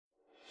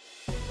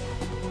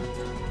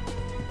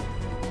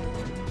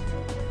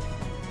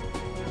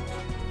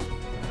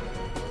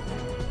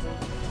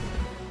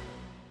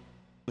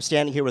I'm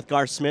standing here with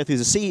Garth Smith,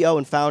 who's the CEO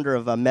and founder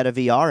of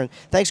MetaVR. And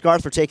thanks,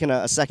 Garth, for taking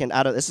a second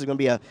out of this. Is going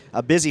to be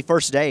a busy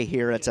first day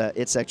here at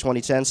ITSEC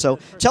 2010. So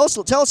tell us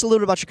a little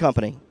bit about your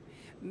company.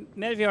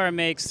 MetaVR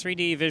makes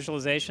 3D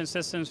visualization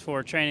systems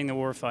for training the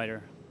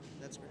warfighter.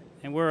 That's great.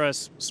 And we're a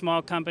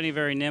small company,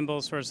 very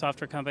nimble sort of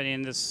software company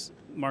in this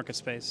market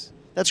space.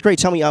 That's great.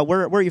 Tell me,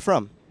 where are you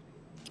from?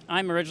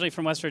 I'm originally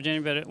from West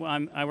Virginia, but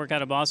I work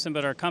out of Boston.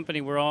 But our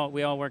company, we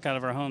all work out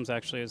of our homes,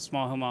 actually, as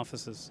small home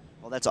offices.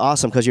 Well, that's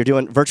awesome because you're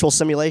doing virtual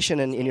simulation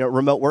and you're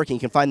remote working. You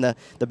can find the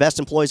best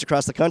employees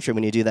across the country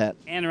when you do that.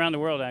 And around the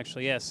world,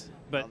 actually, yes.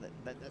 But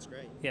that's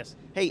great. Yes.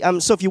 Hey,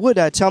 so if you would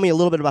tell me a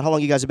little bit about how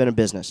long you guys have been in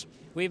business.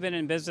 We've been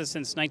in business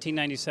since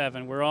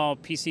 1997. We're all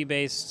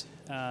PC-based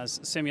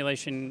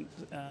simulation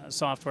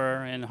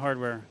software and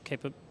hardware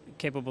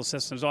capable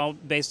systems, all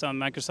based on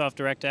Microsoft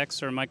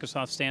DirectX or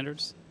Microsoft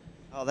standards.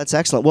 Oh, that's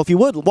excellent. Well, if you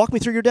would, walk me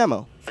through your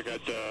demo.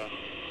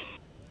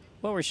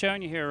 What we're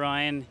showing you here,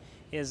 Ryan,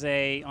 is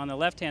on the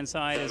left-hand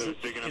side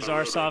is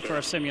our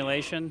software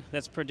simulation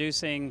that's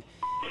producing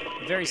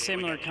very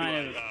similar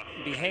kind of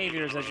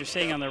behaviors as you're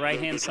seeing on the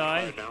right-hand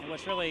side. And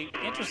what's really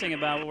interesting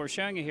about what we're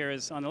showing you here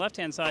is on the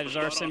left-hand side is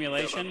our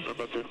simulation.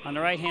 On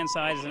the right-hand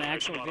side is an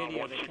actual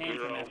video that came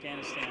from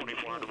Afghanistan.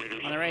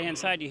 On the right-hand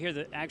side, you hear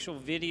the actual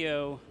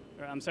video,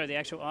 the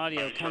actual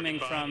audio coming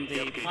from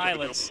the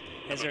pilots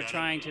as they're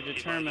trying to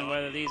determine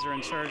whether these are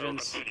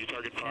insurgents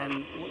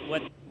and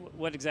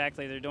what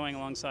exactly they're doing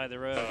alongside the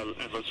road.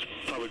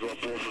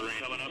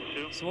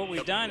 So what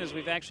we've done is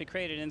we've actually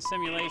created in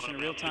simulation,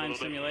 real-time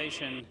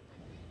simulation,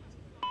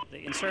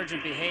 the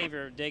insurgent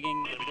behavior,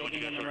 digging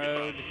in the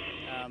road.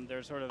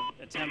 There's sort of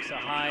attempts to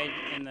hide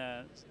in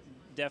the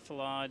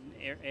defilade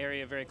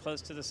area very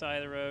close to the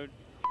side of the road.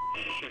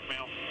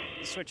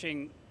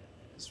 Switching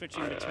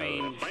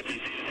between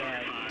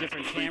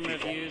different camera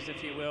views,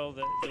 if you will,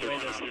 the way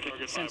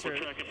the sensor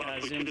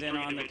zooms in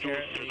on the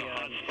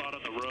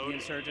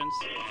insurgents.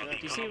 Do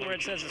you see where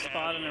it says a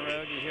spot on the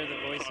road? You hear the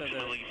voice of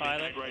the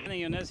pilot. And then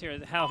you'll notice here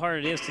how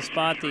hard it is to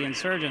spot the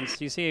insurgents.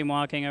 Do you see him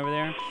walking over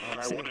there?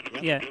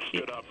 Yeah.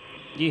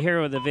 Do you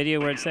hear with the video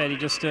where it said he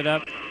just stood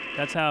up?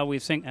 That's how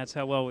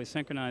well we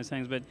synchronize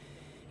things. But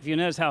if you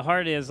notice how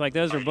hard it is, like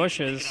those are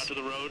bushes,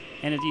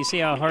 and you see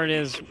how hard it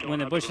is when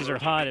the bushes are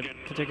hot at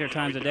particular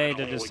times of day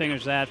to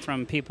distinguish that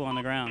from people on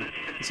the ground.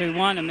 And so we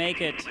want to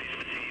make it,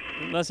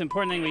 the most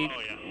important thing we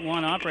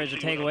want operators to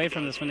take away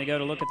from this when they go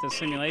to look at this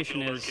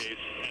simulation is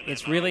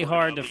it's really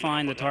hard to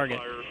find the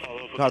target.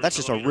 God, that's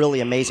just a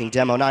really amazing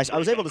demo. Nice.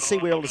 We were able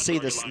to see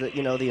this,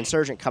 the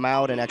insurgent come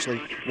out and actually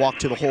walk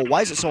to the hole.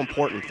 Why is it so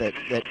important that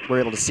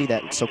we're able to see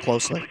that so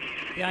closely?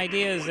 The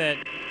idea is that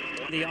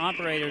the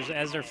operators,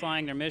 as they're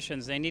flying their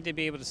missions, they need to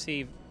be able to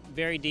see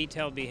very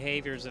detailed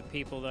behaviors of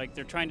people. Like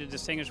they're trying to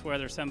distinguish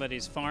whether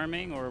somebody's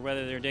farming or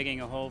whether they're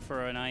digging a hole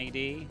for an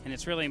IED. And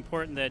it's really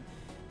important that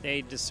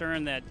they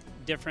discern that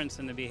difference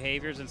in the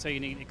behaviors. And so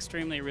you need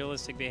extremely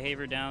realistic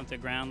behavior down at the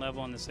ground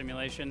level in the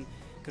simulation,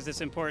 because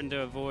it's important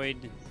to avoid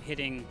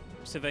hitting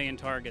civilian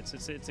targets.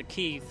 It's a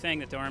key thing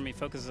that the Army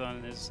focuses on,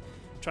 is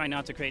trying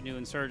not to create new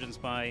insurgents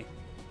by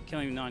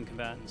killing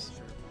non-combatants.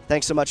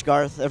 Thanks so much,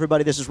 Garth.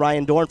 Everybody, this is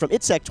Ryan Dorn from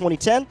ITSEC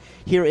 2010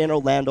 here in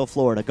Orlando,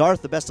 Florida.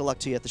 Garth, the best of luck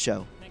to you at the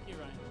show.